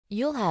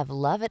You'll have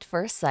love at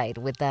first sight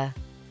with the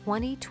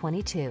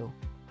 2022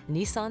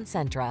 Nissan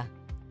Sentra.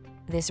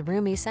 This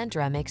roomy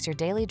Sentra makes your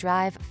daily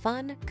drive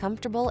fun,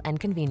 comfortable,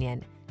 and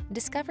convenient.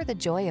 Discover the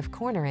joy of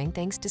cornering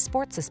thanks to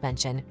sport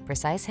suspension,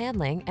 precise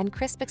handling, and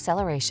crisp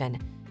acceleration.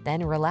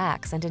 Then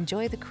relax and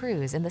enjoy the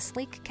cruise in the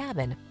sleek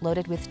cabin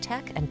loaded with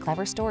tech and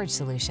clever storage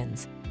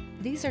solutions.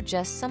 These are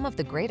just some of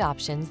the great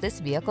options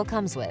this vehicle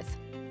comes with: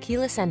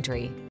 keyless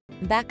entry,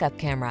 backup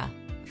camera,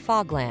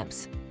 fog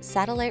lamps,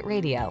 satellite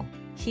radio,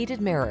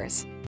 heated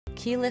mirrors,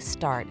 keyless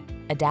start,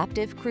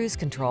 adaptive cruise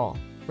control,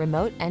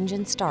 remote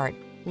engine start,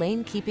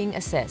 lane keeping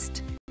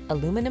assist,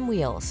 aluminum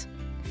wheels.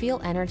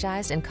 Feel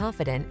energized and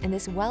confident in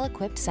this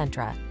well-equipped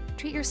Sentra.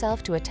 Treat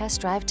yourself to a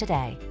test drive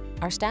today.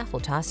 Our staff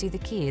will toss you the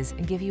keys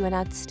and give you an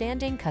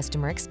outstanding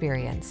customer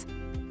experience.